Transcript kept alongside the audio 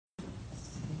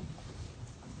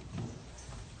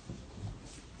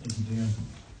Thank you, Dan.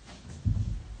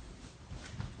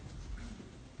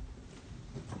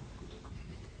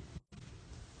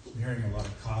 I'm hearing a lot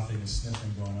of coughing and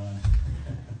sniffing going on.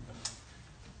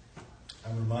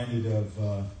 I'm reminded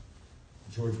of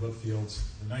George Whitefield.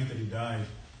 The night that he died,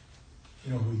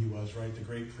 you know who he was, right? The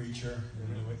great preacher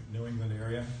in the New England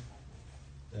area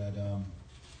that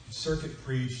circuit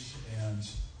preached, and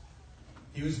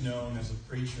he was known as a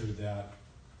preacher that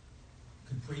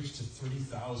could preach to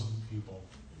 30,000 people.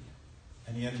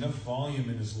 And he had enough volume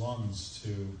in his lungs to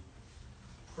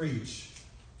preach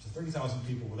to 30,000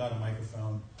 people without a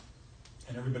microphone,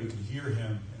 and everybody could hear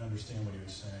him and understand what he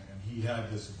was saying. And he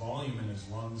had this volume in his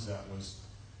lungs that was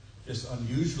just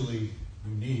unusually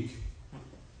unique.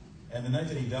 And the night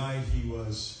that he died,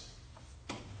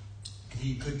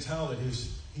 he could tell he was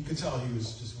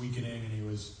just weakening, and he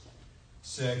was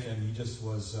sick, and he just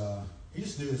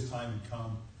knew his time had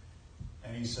come.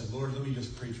 And he said, "Lord, let me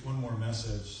just preach one more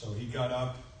message." So he got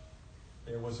up.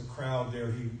 There was a crowd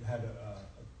there.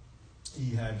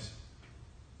 He had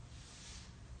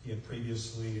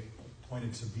previously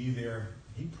appointed to be there.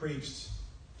 He preached,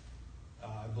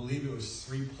 I believe it was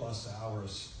 3+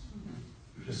 hours,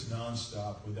 just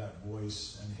nonstop with that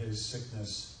voice and his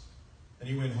sickness. Then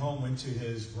he went home, went to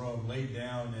his room, laid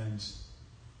down, and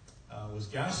was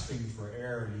gasping for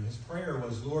air. And his prayer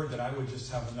was, "Lord, that I would just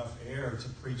have enough air to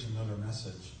preach another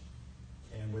message."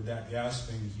 And with that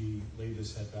gasping, he laid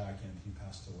his head back and he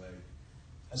passed away.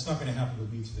 That's not going to happen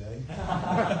with me today.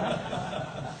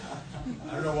 I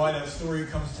don't know why that story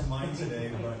comes to mind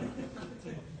today, but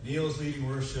Neil's leading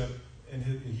worship, and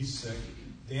he's sick.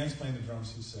 Dan's playing the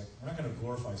drums, he's sick. We're not going to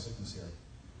glorify sickness here.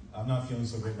 I'm not feeling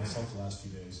so great myself the last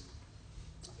few days.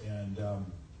 And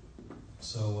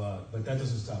but that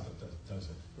doesn't stop it, does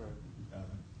it? Right.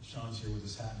 Sean's here with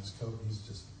his hat and his coat, and he's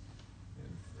just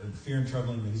in fear and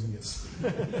trembling that he's going to get sick.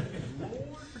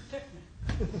 Lord, protect me.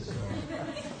 So,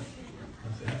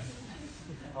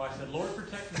 I said, Lord,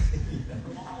 protect me.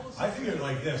 I figured it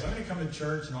like this. I'm going to come to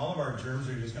church, and all of our germs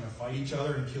are just going to fight each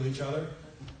other and kill each other.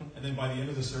 And then by the end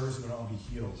of the service, we're going to all be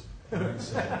healed. Right?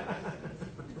 So,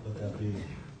 let that be.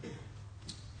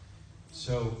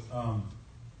 So,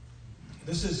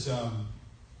 this is a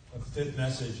fifth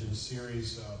message in a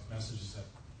series of messages that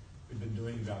we've been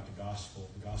doing about the gospel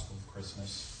of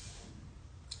Christmas.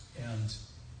 And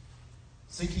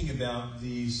thinking about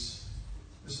this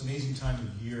amazing time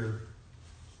of year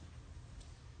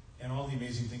and all the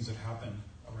amazing things that happen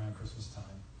around Christmas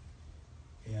time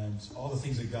and all the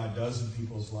things that God does in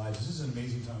people's lives. This is an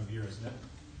amazing time of year, isn't it?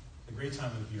 A great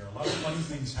time of year. A lot of funny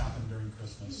things happen during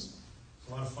Christmas.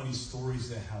 A lot of funny stories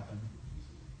that happen.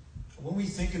 When we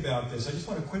think about this, I just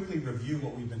want to quickly review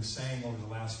what we've been saying over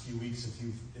the last few weeks if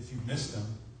you've missed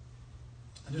them.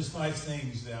 And there's 5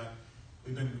 things that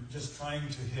we've been just trying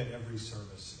to hit every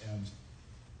service. And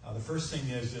the first thing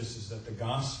is that the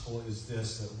gospel is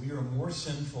this, that we are more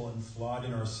sinful and flawed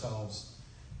in ourselves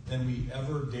than we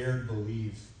ever dared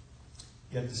believe.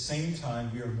 Yet at the same time,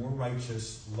 we are more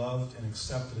righteous, loved, and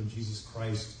accepted in Jesus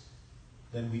Christ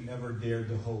than we ever dared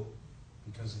to hope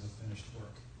because of the finished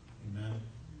work. Amen?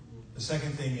 The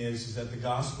second thing is that the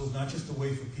gospel is not just a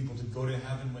way for people to go to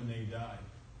heaven when they die.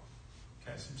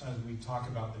 Okay, sometimes when we talk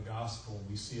about the gospel,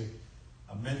 we see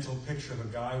a mental picture of a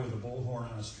guy with a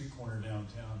bullhorn on a street corner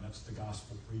downtown. That's the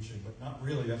gospel preaching. But not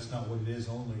really. That's not what it is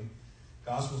only.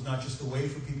 Gospel is not just a way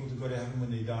for people to go to heaven when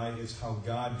they die. It's how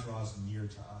God draws near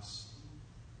to us.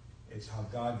 It's how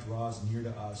God draws near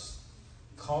to us,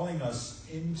 calling us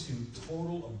into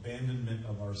total abandonment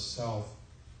of ourself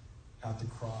at the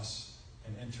cross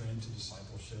and enter into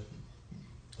discipleship.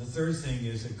 The third thing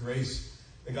is that grace.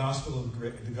 The gospel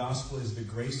is the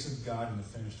grace of God and the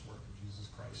finished work of Jesus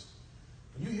Christ.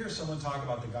 When you hear someone talk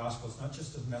about the gospel, it's not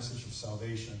just a message of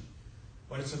salvation,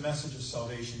 but it's a message of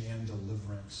salvation and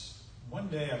deliverance. One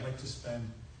day I'd like to spend,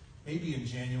 maybe in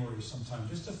January sometime,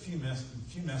 just a few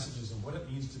messages on what it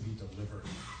means to be delivered.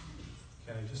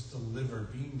 Okay, just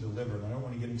delivered, being delivered. I don't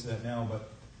want to get into that now, but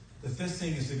the fifth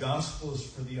thing is the gospel is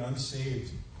for the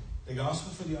unsaved. The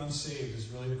gospel for the unsaved is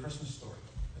really the Christmas story.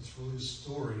 It's really the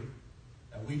story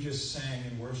that we just sang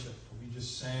in worship. We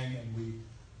just sang and we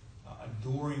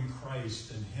adoring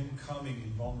Christ and Him coming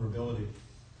in vulnerability.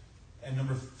 And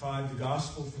number 5, the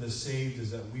gospel for the saved is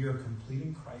that we are complete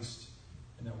in Christ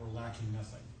and that we're lacking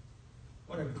nothing.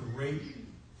 What a great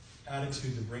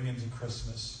attitude to bring into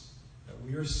Christmas. That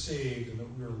we are saved and that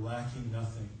we are lacking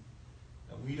nothing.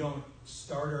 That we don't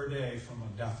start our day from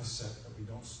a deficit. That we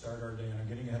don't start our day, and I'm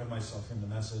getting ahead of myself in the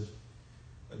message,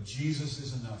 but Jesus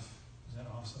is enough. Isn't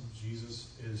that awesome? Jesus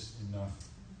is enough.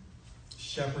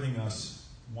 Shepherding us,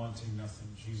 wanting nothing.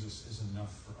 Jesus is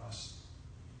enough for us.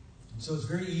 And so it's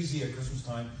very easy at Christmas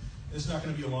time. This is not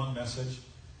going to be a long message.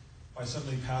 If I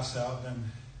suddenly pass out, then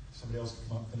somebody else can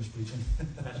come up and finish preaching.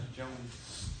 Pastor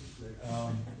Jones.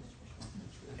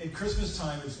 At Christmas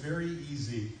time, it's very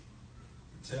easy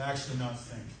to actually not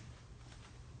think,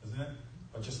 isn't it?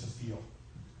 But just to feel.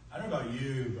 I don't know about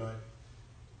you, but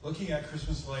looking at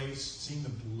Christmas lights, seeing the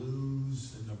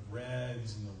blues and the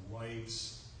reds and the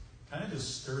whites, kind of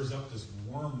just stirs up this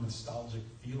warm, nostalgic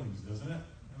feelings, doesn't it?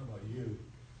 I don't know about you.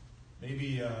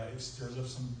 Maybe it stirs up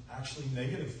some actually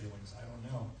negative feelings. I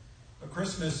don't know. But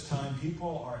Christmas time,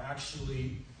 people are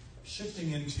actually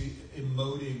shifting into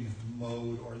emoting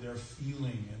mode, or they're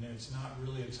feeling, and it's not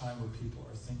really a time where people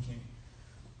are thinking.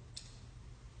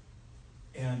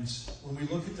 And when we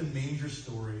look at the manger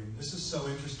story, this is so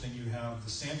interesting. You have the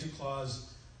Santa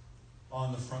Claus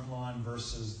on the front lawn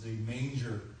versus the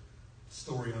manger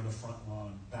story on the front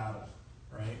lawn battle,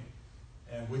 right?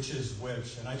 And which is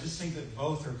which. And I just think that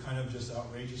both are kind of just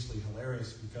outrageously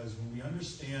hilarious, because when we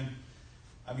understand,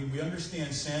 we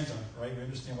understand Santa, right? We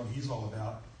understand what he's all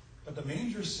about. But the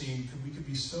manger scene, we could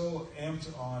be so amped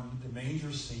on the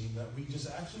manger scene that we just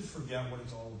actually forget what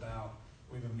it's all about.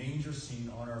 We have a manger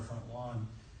scene on our front lawn.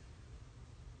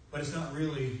 But it's not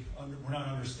really, we're not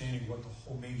understanding what the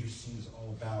whole manger scene is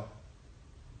all about.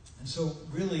 And so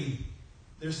really,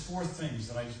 there's 4 things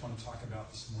that I just want to talk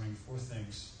about this morning. 4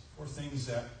 things. 4 things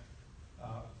that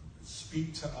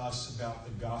speak to us about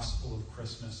the gospel of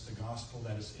Christmas, the gospel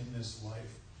that is in this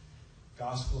life.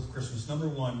 Gospel of Christmas. Number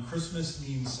 1, Christmas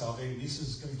means salvation. This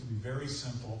is going to be very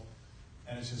simple,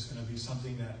 and it's just going to be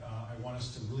something that I want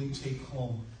us to really take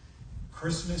home.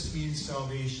 Christmas means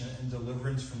salvation and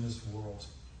deliverance from this world.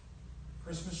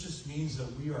 Christmas just means that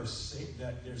we are saved,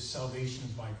 that there's salvation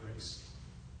by grace.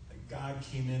 That God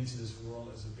came into this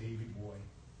world as a baby boy.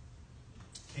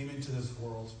 Came into this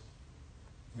world.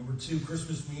 Number 2,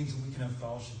 Christmas means that we can have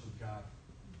fellowship with God.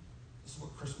 This is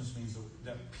what Christmas means,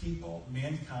 that people,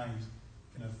 mankind,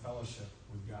 can have fellowship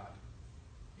with God.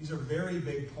 These are very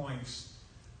big points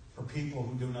for people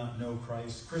who do not know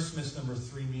Christ. Christmas, number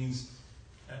 3, means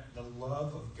that the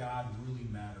love of God really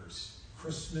matters.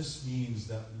 Christmas means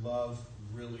that love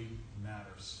really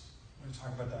matters. I'm going to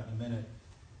talk about that in a minute.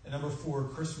 And number 4,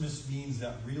 Christmas means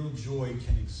that real joy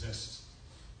can exist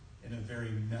in a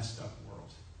very messed up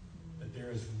world. That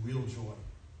there is real joy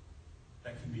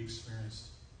that can be experienced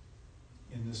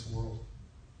in this world,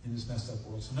 in this messed up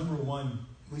world. So number 1,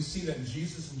 we see that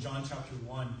Jesus in John chapter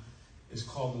 1 is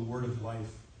called the Word of Life.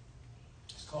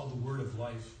 It's called the Word of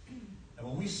Life. And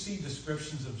when we see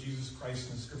descriptions of Jesus Christ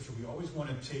in the Scripture, we always want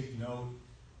to take note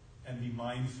and be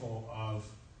mindful of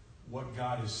what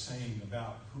God is saying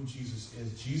about who Jesus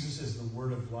is. Jesus is the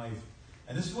Word of Life.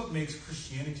 And this is what makes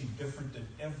Christianity different than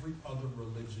every other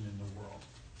religion in the world.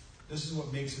 This is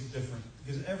what makes it different.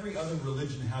 Because every other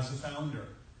religion has a founder.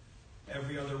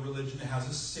 Every other religion has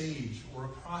a sage or a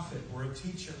prophet or a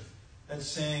teacher that's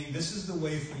saying, this is the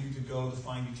way for you to go to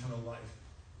find eternal life.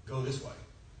 Go this way.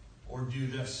 Or do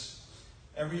this.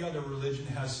 Every other religion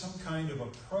has some kind of a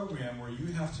program where you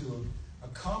have to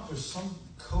accomplish some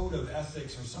code of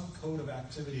ethics or some code of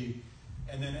activity,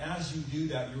 and then as you do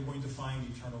that, you're going to find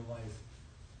eternal life.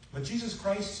 But Jesus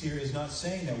Christ here is not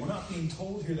saying that. We're not being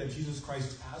told here that Jesus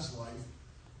Christ has life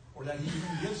or that he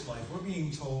even gives life. We're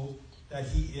being told that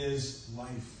he is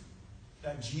life,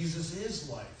 that Jesus is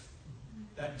life,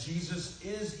 that Jesus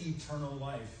is eternal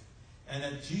life, and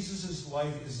that Jesus'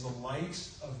 life is the light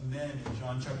of men in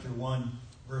John chapter 1,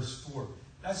 verse 4.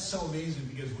 That's so amazing,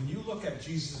 because when you look at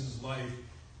Jesus' life,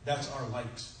 that's our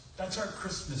light. That's our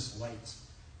Christmas light.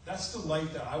 That's the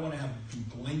light that I want to have be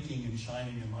blinking and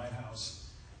shining in my house.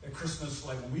 The Christmas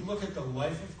light. When we look at the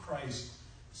life of Christ,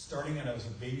 starting out as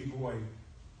a baby boy,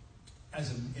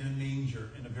 in a manger,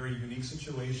 in a very unique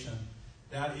situation,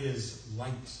 that is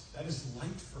light. That is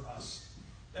light for us.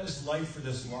 That is light for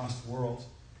this lost world.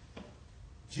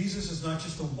 Jesus is not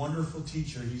just a wonderful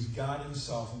teacher. He's God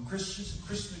himself. And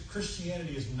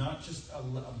Christianity is not just a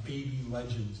baby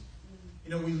legend.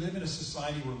 You know, we live in a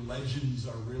society where legends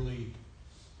are really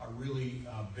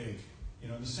big. You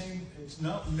know, it's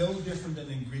no different than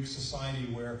in Greek society,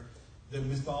 where the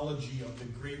mythology of the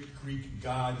great Greek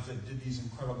gods that did these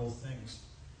incredible things.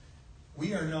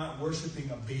 We are not worshiping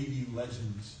a baby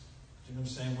legend. Do you know what I'm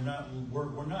saying?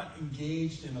 We're not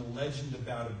engaged in a legend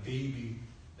about a baby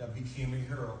that became a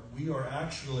hero. We are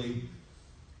actually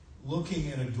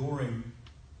looking and adoring,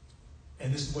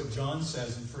 and this is what John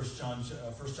says in 1 John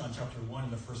chapter 1,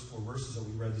 in the first 4 verses that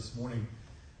we read this morning,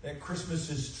 that Christmas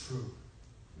is true.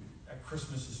 That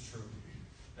Christmas is true.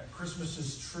 That Christmas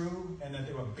is true, and that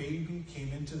a baby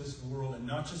came into this world, and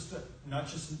not just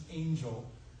an angel,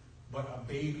 but a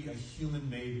baby, a human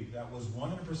baby that was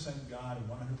 100% God and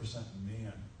 100%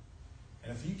 man.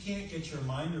 And if you can't get your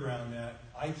mind around that,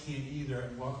 I can't either,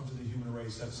 and welcome to the human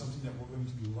race. That's something that we're going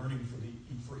to be learning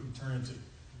for eternity.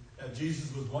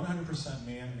 Jesus was 100%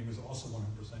 man, and he was also 100%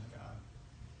 God.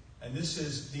 And this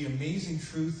is the amazing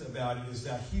truth about it, is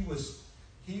that he was,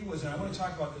 and I want to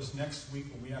talk about this next week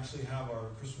when we actually have our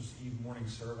Christmas Eve morning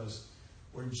service,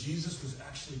 where Jesus was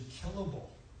actually killable.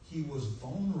 He was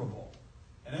vulnerable.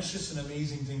 And that's just an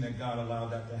amazing thing that God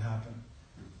allowed that to happen.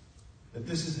 That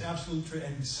this is absolute truth.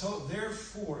 And so,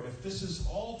 therefore, if this is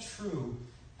all true,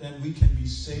 then we can be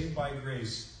saved by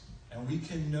grace. And we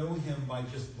can know him by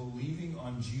just believing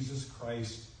on Jesus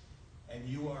Christ. And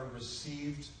you are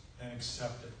received and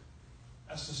accepted.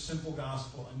 That's the simple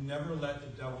gospel. And never let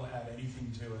the devil add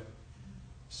anything to it.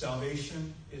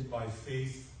 Salvation is by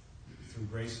faith through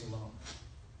grace alone.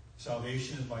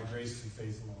 Salvation is by grace through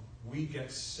faith alone. We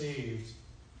get saved.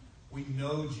 We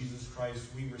know Jesus Christ.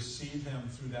 We receive him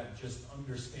through that just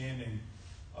understanding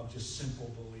of just simple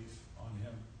belief on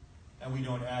him. And we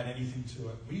don't add anything to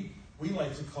it. We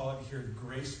like to call it here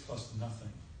grace plus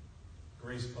nothing.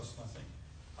 Grace plus nothing.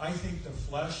 I think the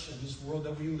flesh in this world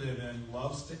that we live in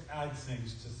loves to add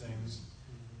things to things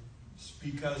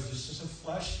because it's just the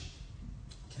flesh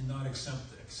cannot accept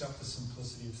the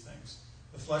simplicity of things.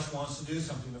 The flesh wants to do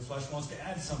something. The flesh wants to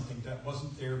add something that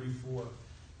wasn't there before.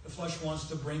 The flesh wants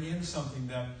to bring in something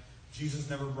that Jesus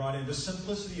never brought in. The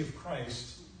simplicity of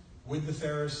Christ with the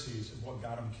Pharisees is what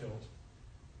got him killed.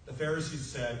 The Pharisees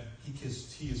said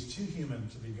he is too human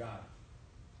to be God.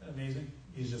 Isn't that amazing?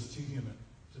 He's just too human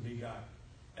to be God.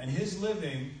 And his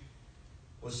living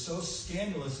was so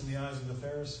scandalous in the eyes of the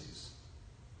Pharisees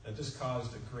that this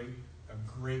caused a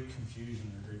great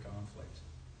confusion and a great conflict.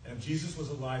 And if Jesus was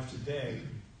alive today,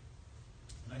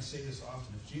 and I say this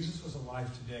often, if Jesus was alive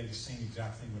today, the same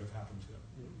exact thing would have happened to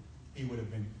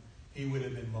him. He would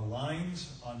have been maligned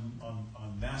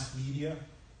on mass media.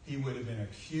 He would have been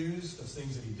accused of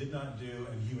things that he did not do,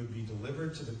 and he would be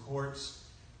delivered to the courts.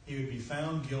 He would be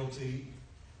found guilty.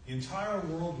 The entire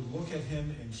world would look at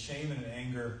him in shame and in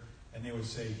anger, and they would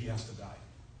say he has to die.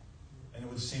 And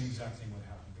the same exact thing would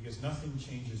happen, because nothing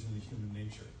changes in the human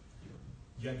nature.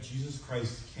 Yet Jesus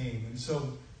Christ came. And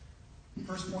so, the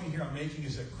first point here I'm making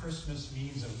is that Christmas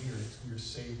means that we are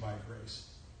saved by grace.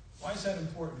 Why is that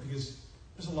important? Because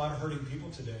there's a lot of hurting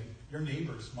people today. Your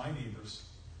neighbors, my neighbors.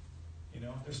 You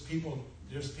know, there's people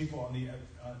on the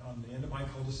end of my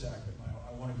cul-de-sac that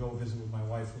I want to go visit with my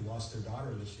wife who lost their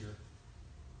daughter this year,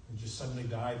 who just suddenly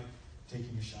died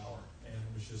taking a shower, and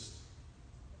it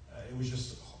was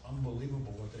just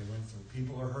unbelievable what they went through.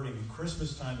 People are hurting, and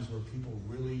Christmas time is where people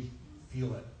really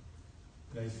feel it.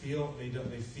 They feel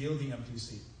the empty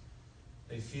seat.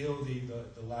 They feel the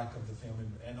lack of the family,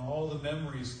 and all the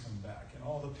memories come back, and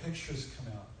all the pictures come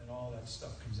out, and all that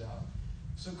stuff comes out.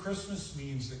 So Christmas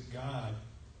means that God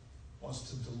wants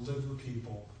to deliver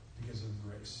people because of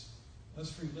grace.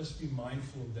 Let's be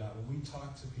mindful of that when we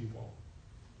talk to people.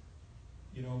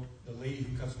 You know, the lady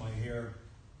who cuts my hair,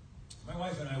 my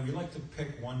wife and I, we like to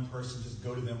pick one person, just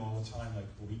go to them all the time, like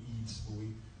will we eat, will we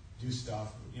do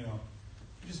stuff, you know.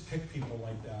 We just pick people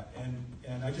like that.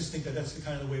 And I just think that that's the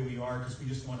kind of the way we are, because we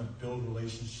just want to build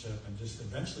relationship and just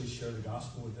eventually share the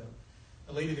gospel with them.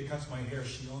 The lady that cuts my hair,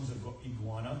 she owns an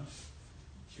iguana.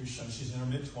 She's in her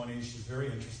mid-20s. She's a very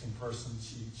interesting person.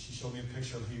 She showed me a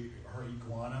picture of her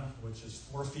iguana, which is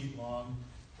 4 feet long,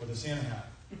 with a Santa hat.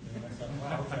 And I thought,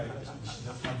 wow, okay,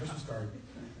 that's my Christmas card.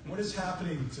 What is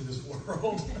happening to this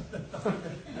world?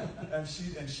 and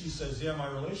she says, yeah, my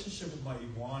relationship with my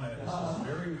iguana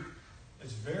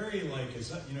is very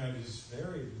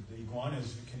the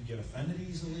iguanas can get offended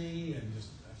easily, and just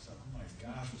I thought, oh my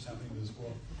gosh, what's happening to this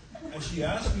world? And she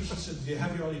asked me, she said, do you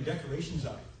have all your decorations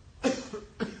up?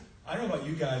 I don't know about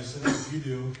you guys, I don't know if you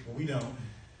do, but we don't.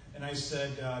 And I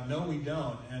said, no, we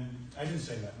don't. And I didn't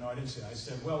say that. No, I didn't say that. I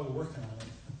said, well, we're working on it.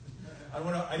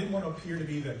 I didn't want to appear to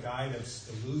be the guy that's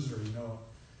the loser, you know,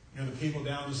 the people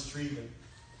down the street that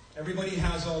everybody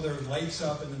has all their lights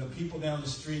up, and then the people down the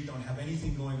street don't have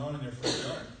anything going on in their front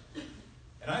yard.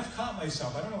 And I've caught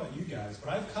myself, I don't know about you guys,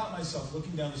 but I've caught myself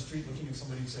looking down the street, looking at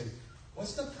somebody and saying,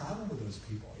 what's the problem with those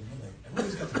people? You know,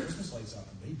 everybody's got their Christmas lights up,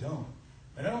 and they don't.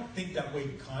 And I don't think that way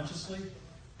consciously,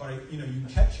 but you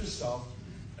catch yourself.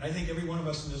 And I think every one of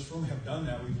us in this room have done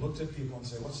that. We've looked at people and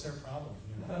say, what's their problem?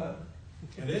 You know?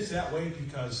 And it is that way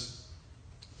because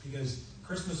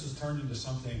Christmas has turned into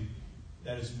something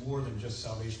that is more than just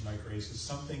salvation by grace. It's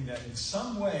something that in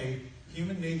some way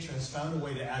human nature has found a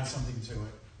way to add something to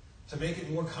it, to make it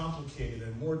more complicated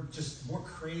and more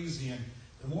crazy. And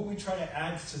the more we try to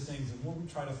add to things, the more we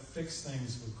try to fix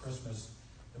things with Christmas,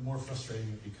 the more frustrating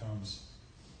it becomes.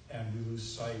 And we lose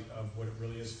sight of what it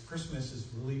really is. Christmas is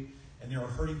really, and there are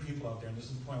hurting people out there, and this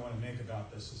is the point I want to make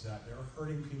about this, is that there are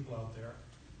hurting people out there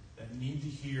that need to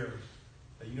hear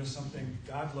that, you know something,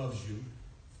 God loves you.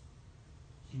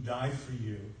 He died for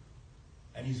you,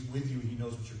 and he's with you. He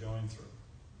knows what you're going through.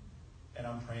 And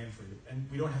I'm praying for you. And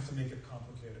we don't have to make it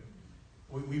complicated.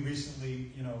 We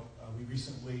recently,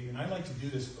 and I like to do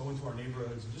this, go into our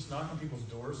neighborhoods and just knock on people's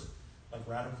doors like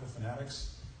radical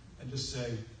fanatics and just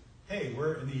say, hey,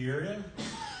 we're in the area,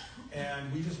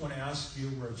 and we just want to ask you,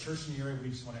 we're a church in the area, we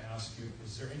just want to ask you,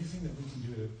 is there anything that we can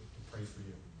do to pray for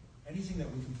you? Anything that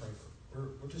we can pray for?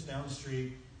 We're just down the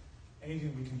street,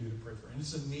 anything we can do to pray for. And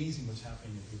it's amazing what's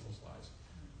happening in people's lives.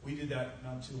 We did that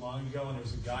not too long ago, and there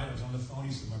was a guy that was on the phone.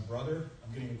 He said, my brother,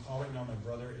 I'm getting a call right now, my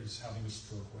brother is having a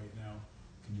stroke right now.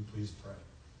 Can you please pray?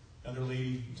 Another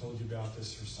lady who told you about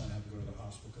this, her son had to go to the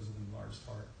hospital because of an enlarged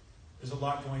heart. There's a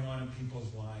lot going on in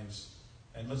people's lives.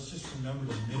 And let's just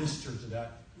remember to minister to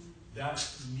that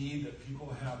need that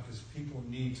people have, because people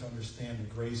need to understand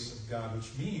the grace of God, which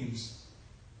means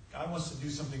God wants to do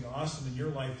something awesome in your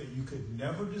life that you could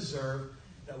never deserve,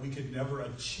 that we could never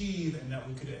achieve, and that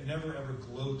we could never, ever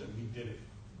gloat that we did it.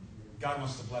 God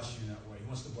wants to bless you in that way. He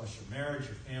wants to bless your marriage,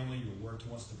 your family, your work. He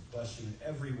wants to bless you in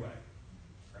every way,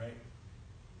 right?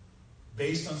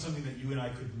 Based on something that you and I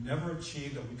could never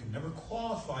achieve, that we could never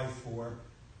qualify for,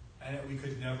 and that we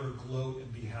could never gloat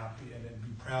and be happy and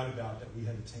be proud about that we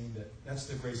had attained it. That's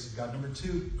the grace of God. Number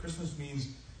two, Christmas means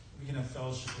we can have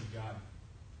fellowship with God.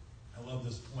 I love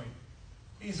this point.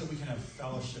 It means that we can have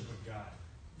fellowship with God.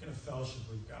 We can have fellowship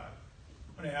with God.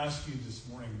 I want to ask you this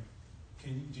morning,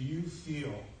 do you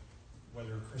feel,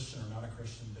 whether a Christian or not a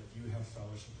Christian, that you have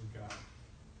fellowship with God?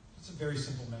 It's a very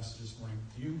simple message this morning.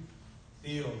 Do you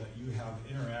feel that you have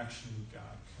interaction with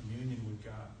God, communion with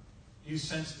God? Do you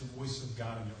sense the voice of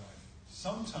God in your life?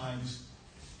 Sometimes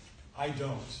I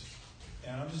don't.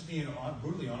 And I'm just being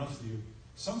brutally honest with you.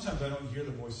 Sometimes I don't hear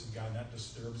the voice of God, and that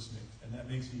disturbs me, and that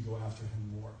makes me go after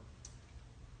him more.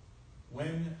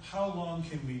 How long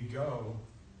can we go?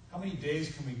 How many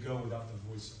days can we go without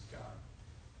the voice of God?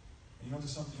 And you know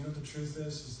what the truth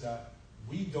is that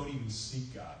we don't even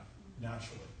seek God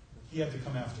naturally. He had to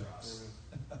come after us.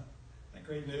 Isn't that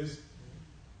great news?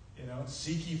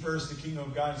 Seek ye first the kingdom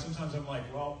of God. And sometimes I'm like,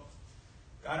 well,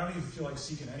 I don't even feel like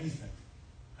seeking anything.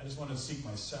 I just want to seek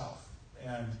myself.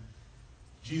 And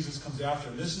Jesus comes after.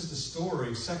 And this is the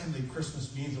story. Secondly,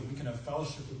 Christmas means that we can have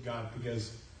fellowship with God,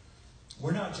 because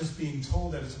we're not just being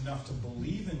told that it's enough to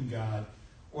believe in God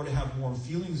or to have warm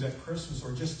feelings at Christmas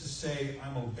or just to say,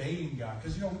 I'm obeying God.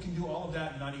 Because, we can do all of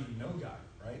that and not even know God,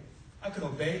 right? I could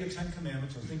obey the Ten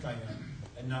Commandments or think I am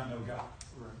and not know God.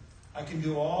 Right. I can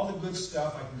do all the good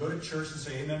stuff. I can go to church and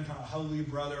say, amen, hallelujah,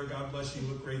 brother, God bless you, you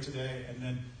look great today, and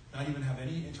then not even have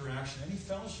any interaction, any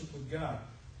fellowship with God.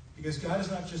 Because God is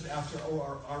not just after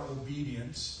our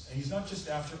obedience, and he's not just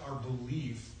after our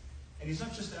belief, and he's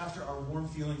not just after our warm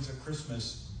feelings at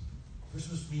Christmas.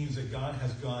 Christmas means that God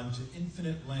has gone to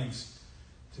infinite lengths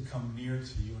to come near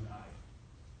to you and I.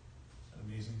 Isn't that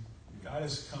amazing? God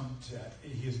has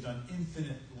he has done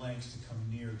infinite lengths to come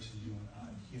near to you and I.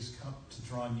 He has come to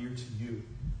draw near to you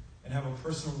and have a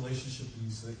personal relationship with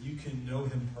you so that you can know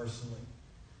him personally.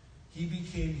 He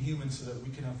became human so that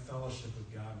we can have fellowship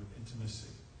with God, with intimacy.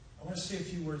 I want to say a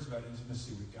few words about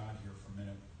intimacy with God here for a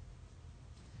minute.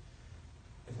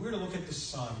 If we were to look at the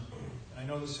sun, and I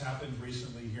know this happened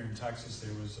recently here in Texas,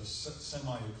 there was a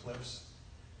semi-eclipse.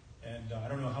 And I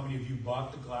don't know how many of you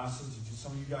bought the glasses. Did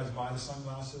some of you guys buy the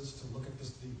sunglasses to look at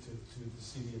this, to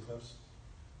see the eclipse?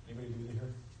 Anybody do that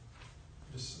here?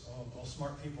 Just all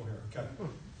smart people here. Okay.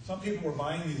 Some people were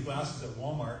buying these glasses at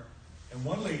Walmart, and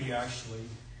one lady actually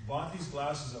bought these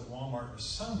glasses at Walmart or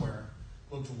somewhere,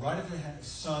 looked right at the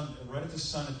sun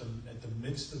at the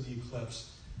midst of the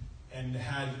eclipse, and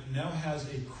now has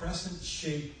a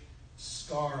crescent-shaped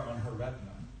scar on her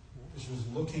retina. She was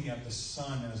looking at the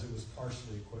sun as it was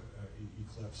partially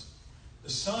eclipsed. The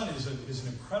sun is an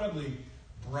incredibly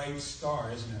bright star,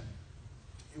 isn't it?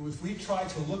 If we try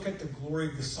to look at the glory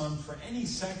of the sun for any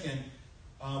second,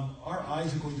 our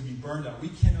eyes are going to be burned out. We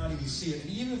cannot even see it.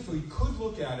 And even if we could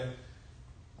look at it,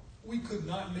 we could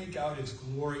not make out its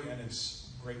glory and its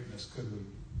greatness, could we?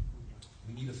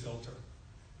 We need a filter.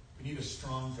 We need a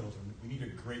strong filter. We need a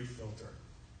great filter.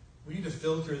 We need a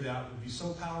filter that would be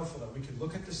so powerful that we could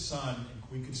look at the sun and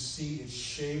we could see its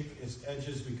shape, its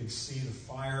edges. We could see the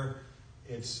fire,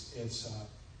 its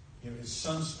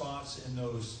sunspots and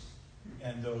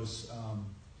those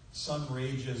sun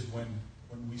rages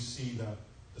when we see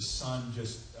the sun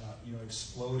just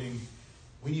exploding.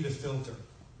 We need a filter.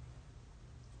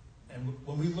 And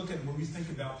when we think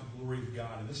about the glory of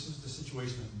God, and this is the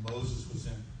situation that Moses was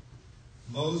in.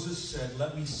 Moses said,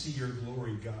 "Let me see your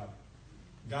glory, God."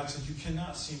 God said, "You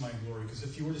cannot see my glory, because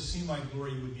if you were to see my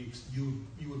glory,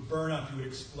 you would burn up, you would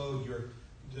explode.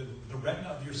 The retina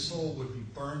of your soul would be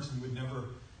burnt, and you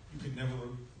could never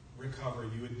recover.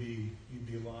 You'd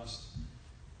be lost."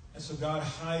 And so God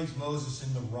hides Moses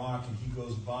in the rock, and he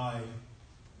goes by,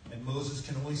 and Moses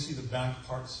can only see the back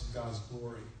parts of God's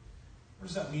glory. What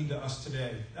does that mean to us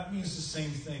today? That means the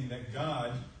same thing, that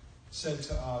God said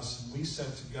to us, and we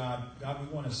said to God, "God, we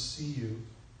want to see you."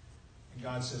 And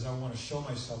God says, "I want to show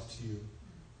myself to you,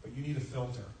 but you need a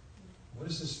filter." What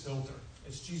is this filter?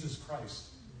 It's Jesus Christ.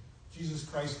 Jesus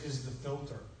Christ is the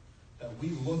filter that we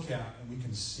look at and we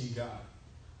can see God.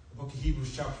 The book of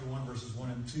Hebrews chapter 1 verses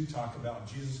 1 and 2 talk about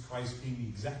Jesus Christ being the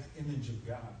exact image of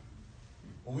God.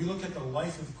 When we look at the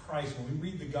life of Christ, when we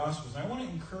read the Gospels, and I want to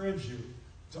encourage you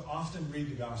to often read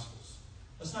the Gospels.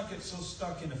 Let's not get so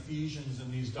stuck in Ephesians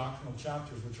and these doctrinal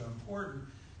chapters, which are important,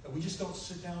 that we just don't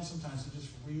sit down sometimes and just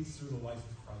read through the life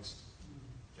of Christ.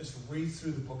 Just read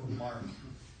through the book of Mark.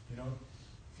 You know,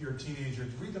 if you're a teenager,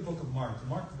 read the book of Mark.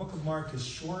 The book of Mark is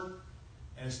short,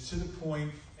 and it's to the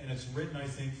point, and it's written, I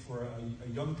think, for a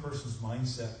young person's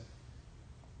mindset.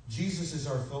 Jesus is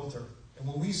our filter. And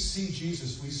when we see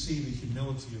Jesus, we see the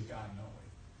humility of God, don't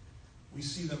we? We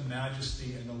see the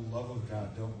majesty and the love of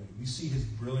God, don't we? We see his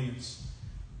brilliance.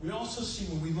 We also see,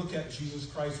 when we look at Jesus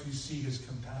Christ, we see his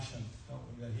compassion, don't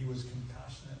we? That he was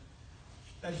compassionate.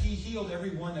 That he healed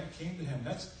everyone that came to him.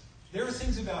 There are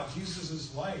things about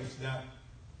Jesus' life that,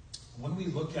 when we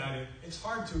look at it, it's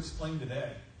hard to explain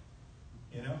today.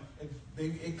 You know?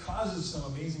 It causes some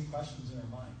amazing questions in our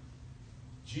mind.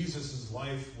 Jesus'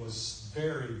 life was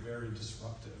very, very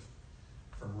disruptive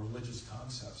from religious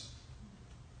concepts.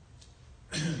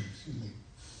 Excuse me.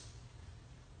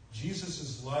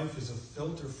 Jesus' life is a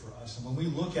filter for us. And when we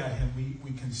look at him,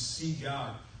 we can see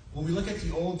God. When we look at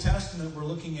the Old Testament, we're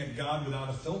looking at God without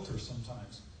a filter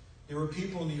sometimes. There were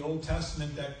people in the Old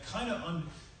Testament that kind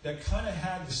of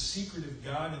had the secret of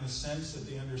God, in the sense that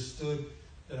they understood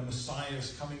that a Messiah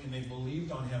is coming, and they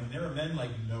believed on him. And there were men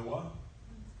like Noah,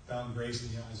 found grace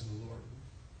in the eyes of the Lord.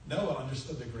 Noah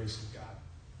understood the grace of God.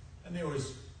 And there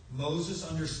was Moses,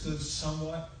 understood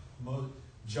somewhat.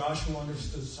 Joshua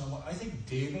understood somewhat. I think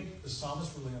David, the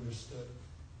psalmist, really understood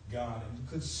God and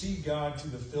could see God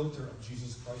through the filter of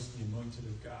Jesus Christ, the anointed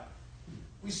of God.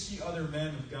 We see other men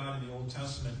of God in the Old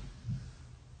Testament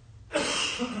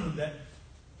that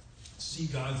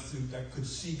could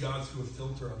see God through a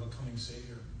filter of a coming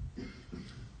Savior.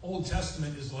 Old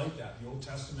Testament is like that. The Old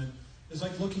Testament is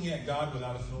like looking at God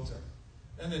without a filter.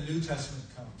 Then the New Testament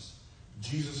comes.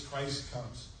 Jesus Christ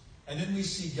comes. And then we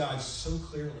see God so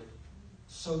clearly,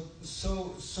 so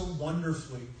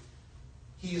wonderfully.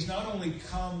 He has not only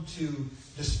come to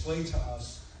display to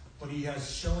us, but he has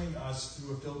showing us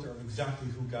through a filter of exactly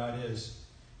who God is.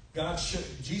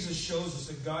 Jesus shows us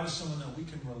that God is someone that we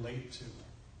can relate to.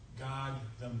 God,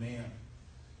 the man.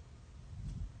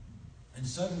 And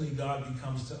suddenly God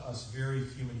becomes to us very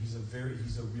human. He's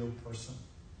a real person.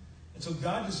 And so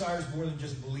God desires more than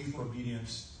just belief or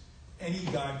obedience. Any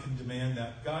God can demand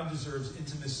that. God deserves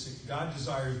intimacy. God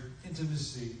desires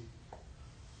intimacy.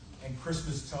 And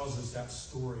Christmas tells us that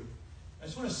story. I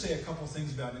just want to say a couple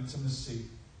things about intimacy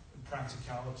and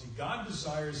practicality. God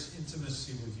desires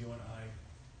intimacy with you and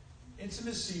I.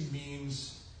 Intimacy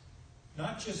means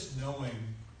not just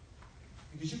knowing,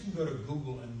 because you can go to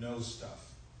Google and know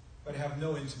stuff, but have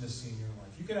no intimacy in your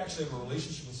life. You could actually have a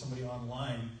relationship with somebody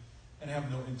online and have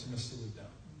no intimacy with them.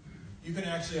 You can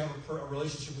actually have a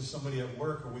relationship with somebody at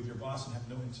work or with your boss and have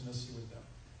no intimacy with them.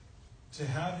 To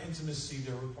have intimacy,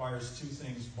 there requires two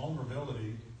things: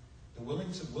 vulnerability, the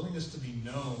willingness to be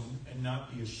known and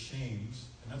not be ashamed,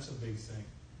 and that's a big thing.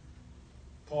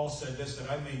 Paul said this, that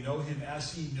I may know him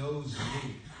as he knows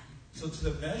me. So to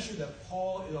the measure that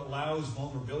Paul allows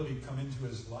vulnerability to come into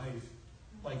his life,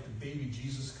 like the baby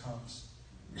Jesus comes,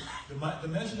 the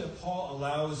measure that Paul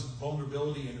allows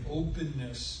vulnerability and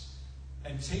openness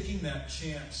and taking that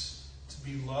chance to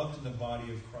be loved in the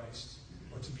body of Christ,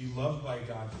 or to be loved by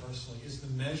God personally, is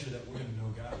the measure that we're going to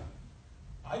know God.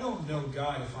 I don't know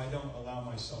God if I don't allow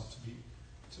myself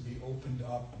to be opened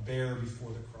up, bare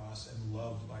before the cross, and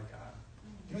loved by God.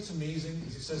 You know what's amazing?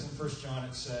 It says in 1 John,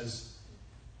 it says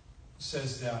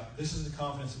that this is the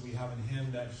confidence that we have in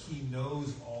him, that he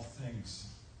knows all things,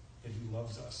 that he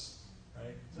loves us.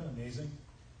 Right? Isn't that amazing?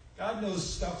 God knows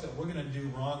stuff that we're going to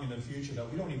do wrong in the future that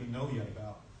we don't even know yet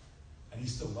about. And he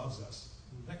still loves us.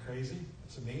 Isn't that crazy?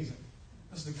 It's amazing.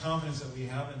 That's the confidence that we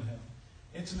have in him.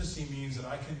 Intimacy means that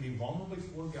I can be vulnerable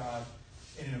before God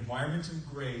in an environment of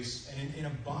grace, and in a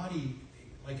body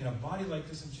like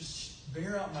this, and just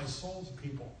bear out my soul to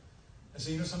people. And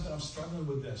say, you know something, I'm struggling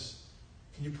with this.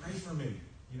 Can you pray for me?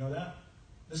 You know that?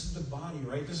 This is the body,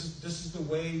 right? This is the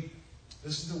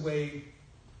way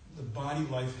the body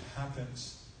life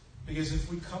happens. Because if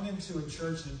we come into a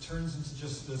church and it turns into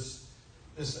just this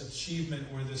achievement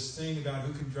or this thing about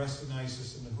who can dress the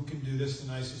nicest and who can do this the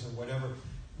nicest or whatever,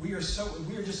 we are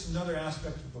just another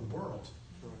aspect of the world.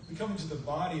 We come into the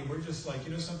body and we're just like,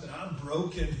 you know something, I'm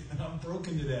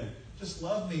broken today. Just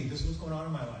love me. This is what's going on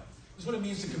in my life. This is what it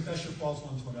means to confess your faults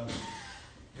one to another.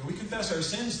 You know, we confess our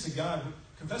sins to God.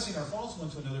 Confessing our faults one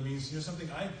to another means, you know something,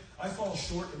 I fall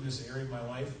short in this area of my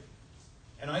life.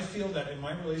 And I feel that in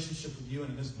my relationship with you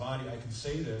and in this body, I can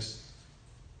say this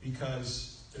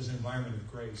because there's an environment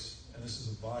of grace. And this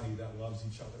is a body that loves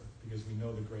each other because we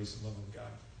know the grace and love of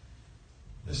God.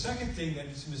 The second thing that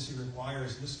intimacy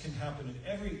requires, and this can happen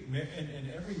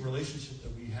in every relationship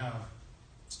that we have,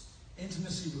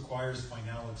 intimacy requires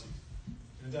finality.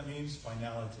 You know what that means?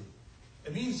 Finality.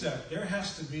 It means that there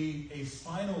has to be a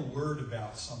final word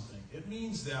about something. It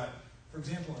means that, for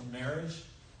example, in marriage,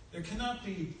 there cannot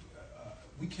be,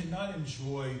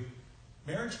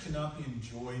 marriage cannot be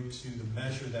enjoyed to the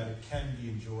measure that it can be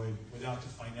enjoyed without the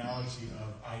finality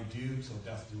of I do till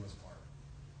death do us part.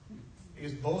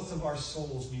 Because both of our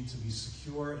souls need to be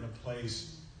secure in a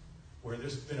place where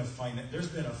there's been a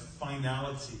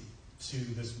finality to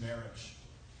this marriage.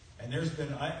 And there's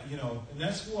been, and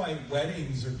that's why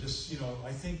weddings are just,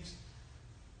 I think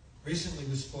recently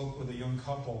we spoke with a young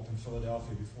couple in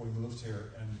Philadelphia before we moved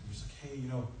here, and it was like, hey,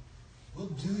 we'll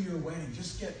do your wedding.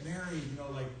 Just get married.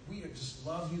 We just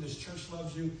love you. This church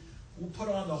loves you. We'll put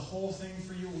on the whole thing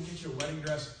for you. We'll get your wedding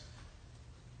dress.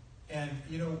 And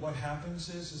what happens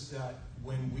is that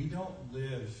when we don't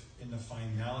live in the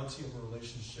finality of a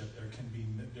relationship,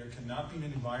 there cannot be an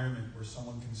environment where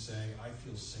someone can say, I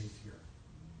feel safe here.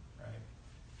 Right?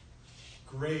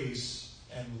 Grace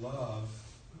and love,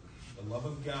 the love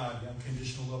of God, the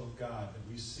unconditional love of God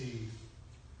that we see,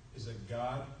 is that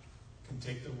God can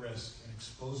take the risk and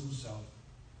expose himself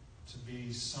to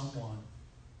be someone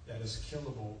that is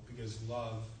killable because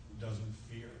love doesn't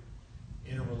fear.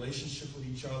 In a relationship with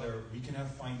each other, we can have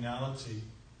finality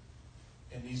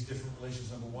in these different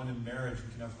relations. Number one, in marriage,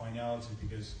 we can have finality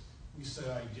because we say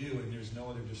I do and there's no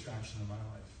other distraction in my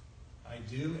life. I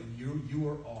do and you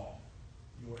are all.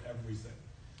 You are everything.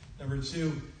 Number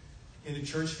two, in the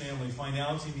church family,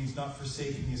 finality means not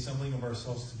forsaking the assembling of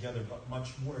ourselves together, but much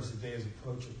more as the day is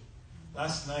approaching.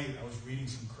 Last night, I was reading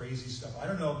some crazy stuff. I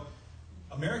don't know.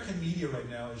 American media right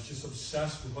now is just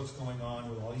obsessed with what's going on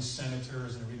with all these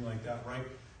senators and everything like that, right?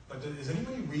 But is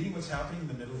anybody reading what's happening in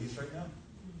the Middle East right now?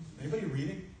 Anybody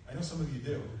reading? I know some of you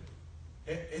do.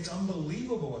 It's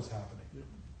unbelievable what's happening.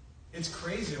 It's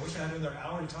crazy. I wish I had another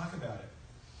hour to talk about it.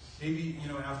 Maybe,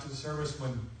 after the service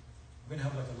when we're going to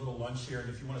have like a little lunch here, and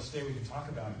if you want to stay, we can talk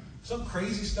about it. Some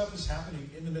crazy stuff is happening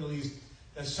in the Middle East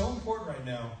that's so important right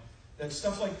now that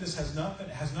stuff like this has not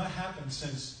happened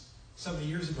since 70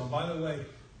 years ago. And by the way,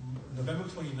 November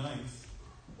 29th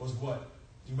was what?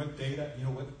 Do you know what day that? You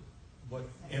know what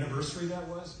anniversary that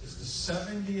was? It's the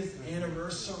 70th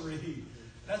anniversary.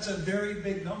 That's a very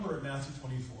big number in Matthew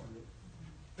 24.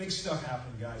 Big stuff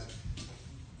happened, guys.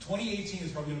 2018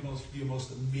 is probably going to be the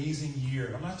most amazing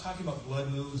year. I'm not talking about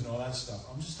blood moons and all that stuff.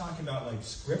 I'm just talking about like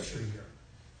scripture here.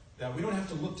 That we don't have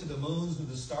to look to the moons and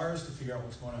the stars to figure out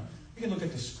what's going on. We can look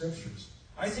at the scriptures.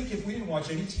 I think if we didn't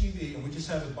watch any TV and we just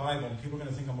had the Bible, and people are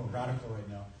going to think I'm a radical right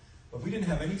now, but if we didn't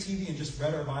have any TV and just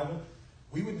read our Bible,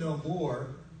 we would know more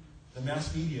than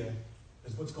mass media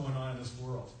is what's going on in this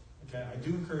world. Okay, I do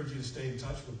encourage you to stay in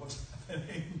touch with what's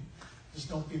happening. Just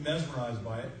don't be mesmerized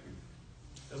by it.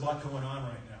 There's a lot going on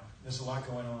right now. There's a lot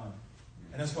going on.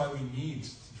 And that's why we need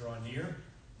to draw near,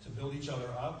 to build each other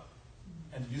up,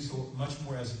 and to do so much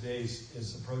more as the day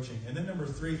is approaching. And then number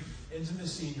three,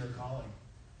 intimacy in your calling.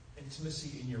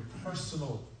 Intimacy in your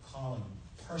personal calling.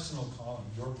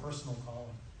 Your personal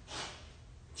calling.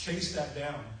 Chase that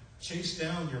down. Chase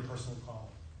down your personal calling.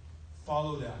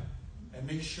 Follow that. And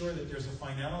make sure that there's a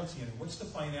finality in it. What's the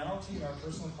finality in our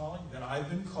personal calling? That I've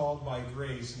been called by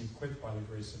grace and equipped by the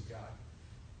grace of God.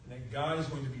 And that God is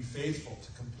going to be faithful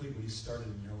to complete what He started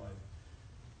in your life.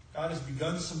 God has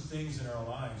begun some things in our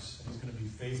lives, and He's going to be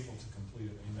faithful to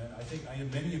complete it. Amen. I know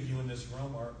many of you in this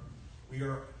room we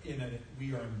are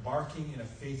embarking in a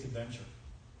faith adventure.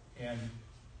 And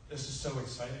this is so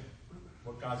exciting.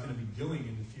 What God's going to be doing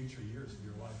in the future years of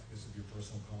your life because of your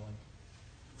personal calling.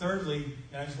 Thirdly,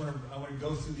 and I want to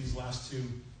go through these last 2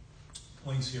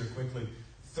 points here quickly.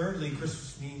 Thirdly,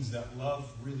 Christmas means that love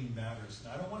really matters.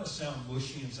 Now, I don't want to sound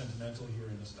mushy and sentimental here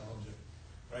and nostalgic,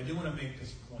 but I do want to make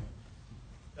this point.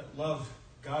 That love,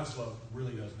 God's love,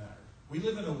 really does matter. We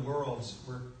live in a world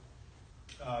where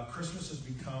Christmas has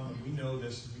become, and we know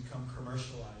this, has become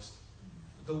commercialized.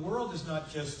 The world is not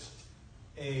just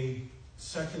a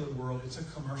secular world, it's a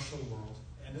commercial world.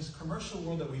 And this commercial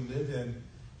world that we live in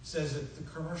says that the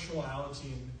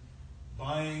commerciality and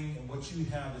buying and what you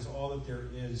have is all that there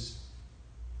is.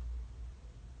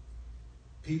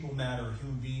 People matter,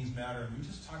 human beings matter. And we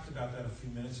just talked about that a few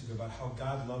minutes ago, about how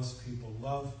God loves people.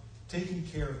 Love, taking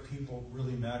care of people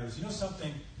really matters. You know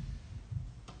something?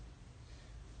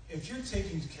 If you're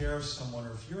taking care of someone,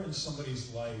 or if you're in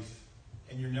somebody's life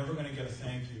and you're never going to get a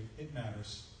thank you, it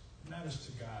matters. It matters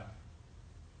to God.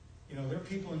 You know, there are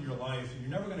people in your life and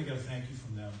you're never going to get a thank you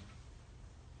from them.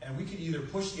 And we can either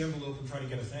push the envelope and try to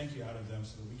get a thank you out of them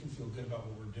so that we can feel good about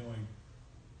what we're doing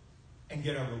and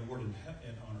get our reward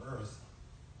on earth.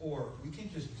 Or we can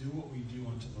just do what we do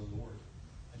unto the Lord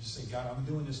and just say, God, I'm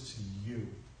doing this to you.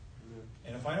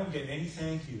 And if I don't get any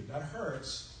thank you, that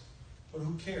hurts, but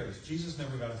who cares? Jesus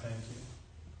never got a thank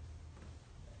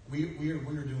you. We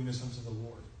are doing this unto the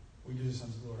Lord. We do this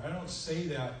unto the Lord. I don't say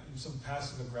that in some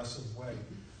passive-aggressive way,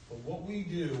 but what we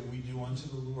do unto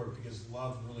the Lord, because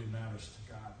love really matters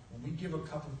to God. When we give a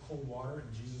cup of cold water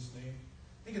in Jesus' name,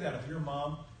 think of that. If you're a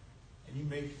mom and you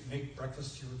make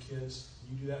breakfast to your kids,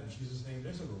 you do that in Jesus' name,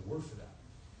 there's a reward for that.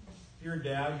 If you're a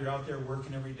dad, you're out there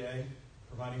working every day,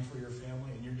 providing for your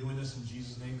family, and you're doing this in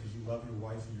Jesus' name because you love your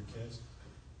wife and your kids,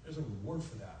 there's a reward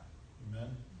for that. Amen?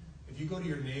 If you go to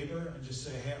your neighbor and just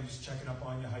say, hey, I'm just checking up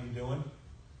on you, how you doing?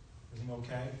 Everything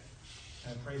okay?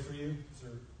 Can I pray for you? Is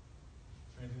there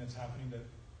anything that's happening that,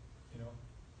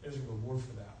 there's a reward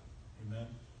for that. Amen?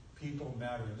 People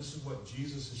matter. And this is what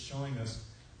Jesus is showing us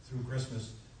through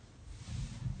Christmas.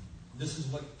 This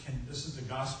is the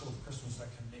gospel of Christmas that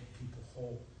can make people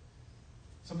whole.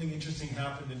 Something interesting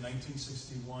happened in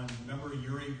 1961. Remember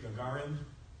Yuri Gagarin,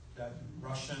 that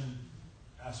Russian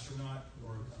cosmonaut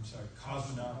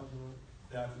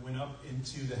that went up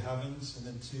into the heavens and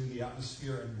into the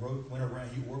atmosphere and went around.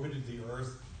 He orbited the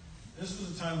earth. This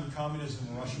was a time when communism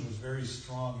in Russia was very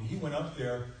strong. And he went up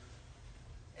there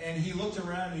and he looked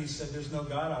around and he said, there's no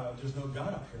God up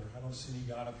here. I don't see any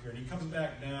God up here. And he comes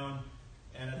back down,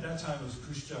 and at that time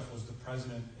Khrushchev was the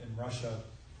president in Russia.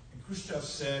 And Khrushchev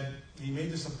said, he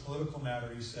made this a political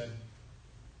matter, he said,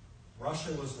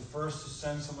 Russia was the first to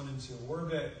send someone into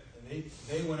orbit, and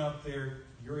they went up there.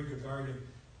 Yuri Gagarin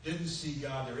didn't see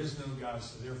God. There is no God,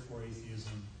 so therefore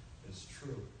atheism is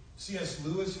true. C.S.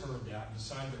 Lewis heard that and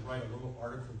decided to write a little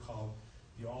article called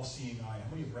The All-Seeing Eye. How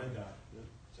many have read that?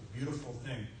 It's a beautiful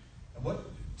thing. And what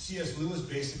C.S. Lewis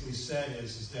basically said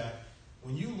is that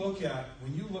when you look at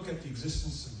the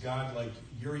existence of God, like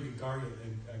Yuri Gagarin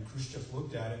and Khrushchev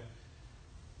looked at it,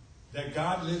 that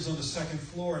God lives on the second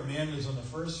floor and man lives on the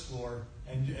first floor,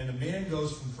 and a man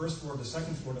goes from first floor to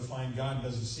second floor to find God and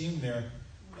doesn't see him there,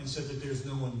 and said that there's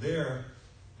no one there.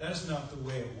 That is not the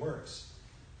way it works.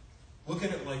 Look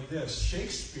at it like this.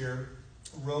 Shakespeare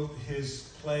wrote his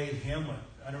play Hamlet.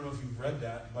 I don't know if you've read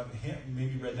that, but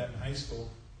maybe read that in high school.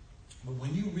 But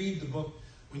when you read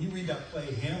that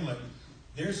play Hamlet,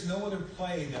 there's no other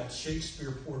play that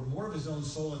Shakespeare poured more of his own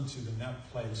soul into than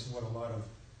that play. This is what a lot of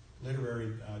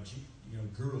literary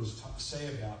gurus say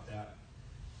about that.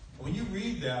 When you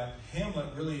read that, Hamlet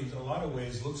really, in a lot of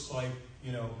ways, looks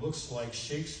like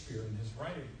Shakespeare in his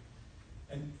writing.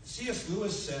 And C.S.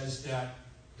 Lewis says that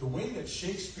the way that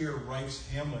Shakespeare writes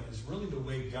Hamlet is really the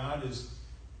way God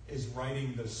is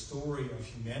writing the story of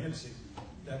humanity.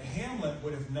 That Hamlet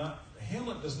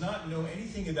does not know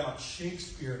anything about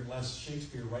Shakespeare unless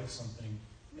Shakespeare writes something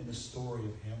in the story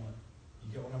of Hamlet.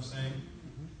 You get what I'm saying?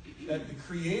 That the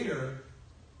Creator,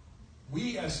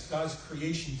 we as God's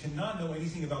creation cannot know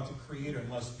anything about the Creator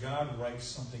unless God writes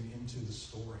something into the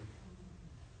story.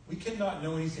 We cannot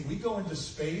know anything. We go into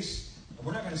space and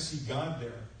we're not going to see God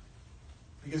there.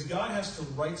 Because God has to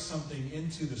write something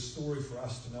into the story for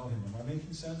us to know Him. Am I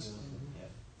making sense? Yeah.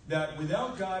 That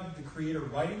without God, the Creator,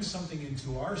 writing something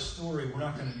into our story, we're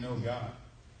not going to know God.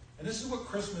 And this is what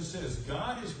Christmas is.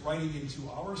 God is writing into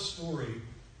our story,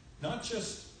 not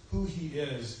just who He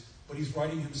is, but He's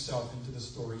writing Himself into the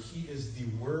story. He is the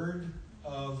Word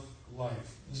of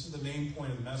life. This is the main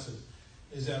point of the message,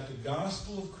 is that the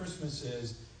gospel of Christmas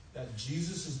is that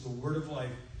Jesus is the Word of life,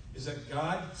 is that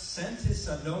God sent His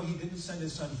Son. No, He didn't send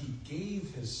His Son. He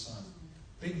gave His Son.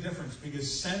 Big difference,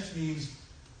 because sent means,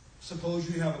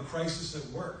 suppose you have a crisis at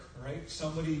work, right?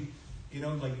 Somebody,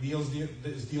 like Neil's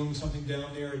is dealing with something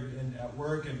down there and at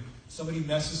work, and somebody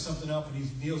messes something up,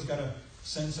 and Neil's got to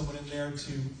send someone in there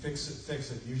to fix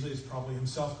it. Usually it's probably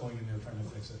himself going in there trying to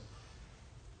fix it.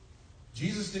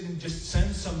 Jesus didn't just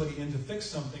send somebody in to fix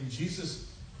something.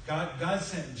 God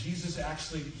sent Jesus.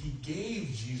 Actually, he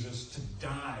gave Jesus to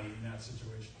die in that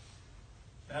situation.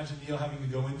 Imagine Neil having to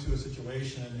go into a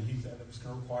situation and that was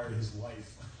going to require his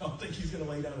life. I don't think he's going to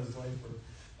lay down his life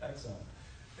for exile.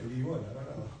 Maybe he would, I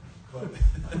don't know.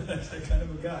 But that's that kind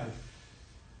of a guy.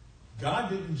 God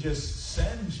didn't just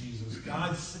send Jesus.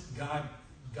 God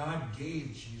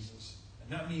gave Jesus.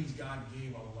 And that means God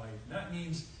gave our life. And that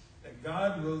means that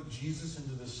God wrote Jesus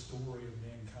into the story of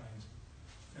mankind.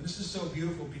 And this is so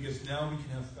beautiful because now we can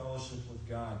have fellowship with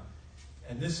God.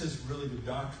 And this is really the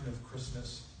doctrine of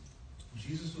Christmas.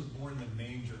 Jesus was born in the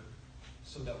manger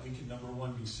so that we could, number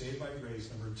one, be saved by grace.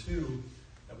 Number two,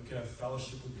 that we could have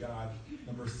fellowship with God.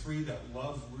 Number three, that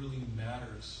love really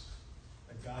matters.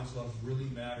 That God's love really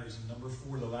matters. And number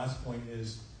four, the last point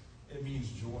is, it means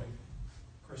joy.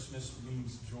 Christmas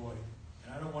means joy.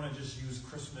 And I don't want to just use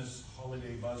Christmas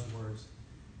holiday buzzwords,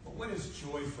 but what is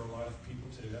joy for a lot of people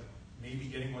today? Maybe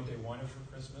getting what they wanted for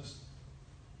Christmas.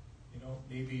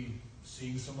 Maybe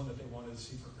seeing someone that they wanted to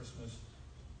see for Christmas.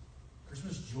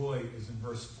 Christmas joy is in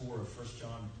verse 4 of 1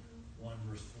 John 1,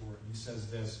 verse 4. And he says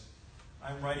this,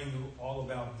 I'm writing all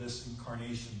about this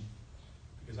incarnation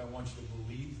because I want you to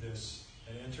believe this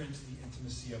and enter into the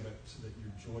intimacy of it so that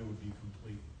your joy would be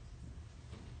complete.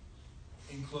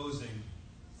 In closing,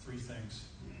 three things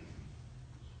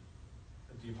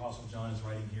that the Apostle John is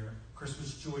writing here.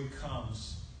 Christmas joy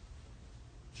comes.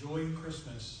 Joy in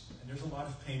Christmas, and there's a lot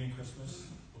of pain in Christmas.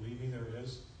 Believe me, there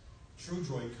is. True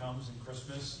joy comes in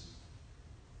Christmas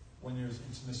when there's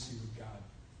intimacy with God.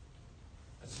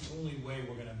 That's the only way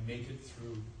we're going to make it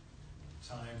through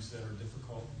times that are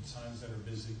difficult and times that are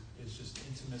busy. It's just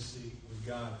intimacy with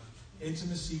God.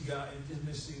 Intimacy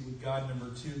with God,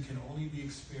 number two, can only be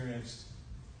experienced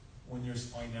when there's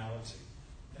finality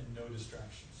and no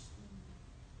distractions.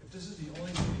 If this is the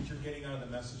only thing that you're getting out of the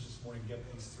message this morning, get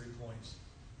these 3 points.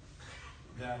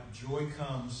 That joy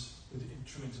comes with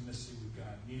true intimacy with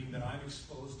God, meaning that I'm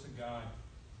exposed to God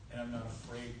and I'm not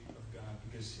afraid of God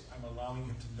because I'm allowing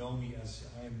him to know me as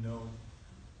I am known.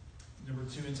 Number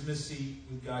two, intimacy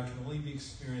with God can only be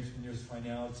experienced when there's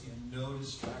finality and no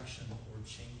distraction or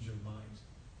change of mind.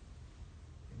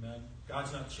 Amen?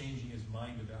 God's not changing his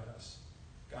mind about us.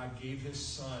 God gave his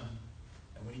Son,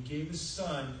 and when he gave his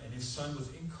Son, and his Son was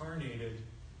incarnated,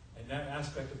 and that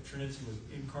aspect of Trinity was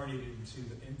incarnated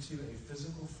into a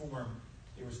physical form,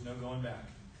 there was no going back.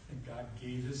 And God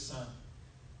gave his Son.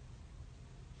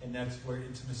 And that's where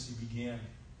intimacy began.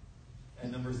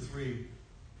 And number three,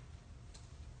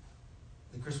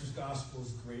 the Christmas gospel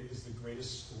is the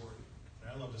greatest story.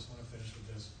 And I love this. I want to finish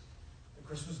with this. The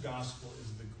Christmas gospel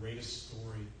is the greatest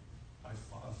story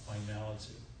of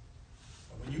finality.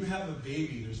 When you have a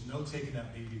baby, there's no taking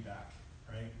that baby back,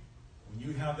 right? When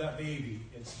you have that baby,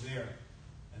 it's there.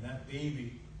 And that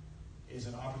baby is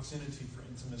an opportunity for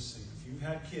intimacy. If you've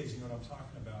had kids, you know what I'm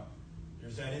talking about.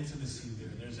 There's that intimacy there.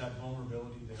 There's that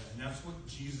vulnerability there. And that's what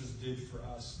Jesus did for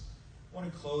us. I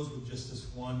want to close with just this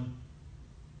one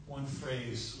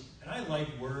phrase. And I like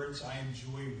words. I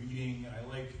enjoy reading. I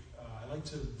like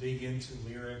to dig into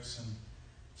lyrics. And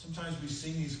sometimes we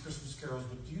sing these Christmas carols,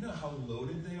 but do you know how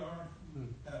loaded they are?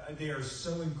 They are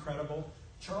so incredible.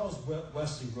 Charles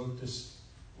Wesley wrote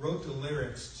the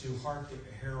lyrics to Hark the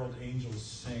Herald Angels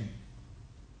Sing.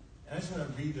 And I just want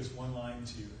to read this one line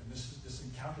to you. And this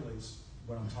encapsulates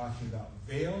what I'm talking about.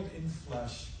 Veiled in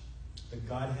flesh, the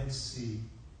Godhead see.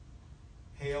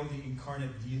 Hail the incarnate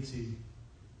deity.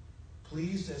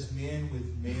 Pleased as man with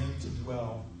man to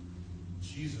dwell.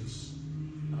 Jesus,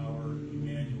 our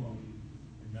Emmanuel.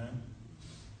 Amen?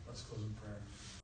 Let's close in prayer.